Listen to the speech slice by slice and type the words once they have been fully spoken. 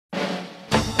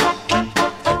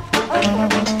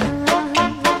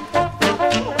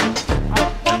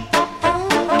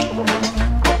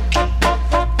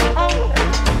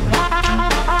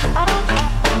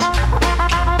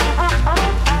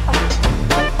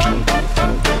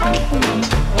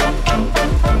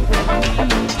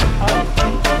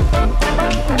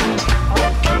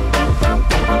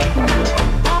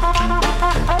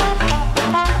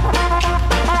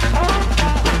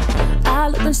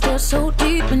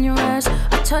on your ass.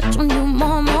 I touch on you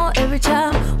more and more every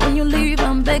time. When you leave,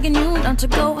 I'm begging you not to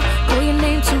go. Call your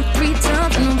name 2-3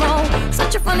 times in a row.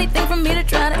 Such a funny thing for me to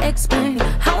try to explain.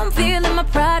 How I'm feeling, my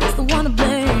pride is the one to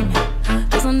blame.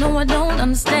 Cause I know I don't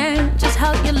understand just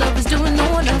how your love is doing,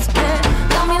 no one else can.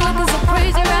 Got me looking so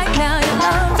crazy right now. Your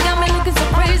love got me looking so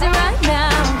crazy right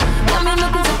now. Got me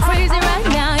looking so crazy right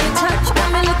now. Your touch got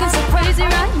me looking so crazy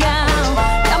right now.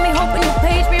 Got me hoping you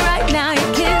page me right now. Your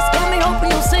kiss got me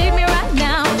hoping you'll save me right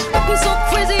now. Looking so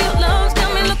crazy, your love's got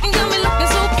me looking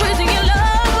so crazy, your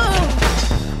love.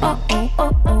 Oh oh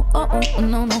oh oh oh oh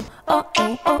no no. Oh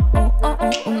oh oh oh oh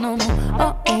oh no no.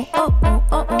 Oh oh oh oh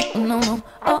oh oh no no.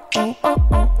 Oh oh oh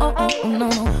oh oh no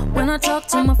no. When I talk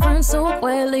to my friends so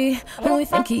quietly, who we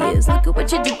think he is? Look at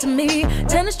what you did to me.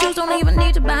 Tennis shoes don't even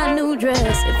need to buy a new dress.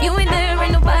 If you ain't there,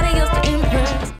 ain't nobody else to impress.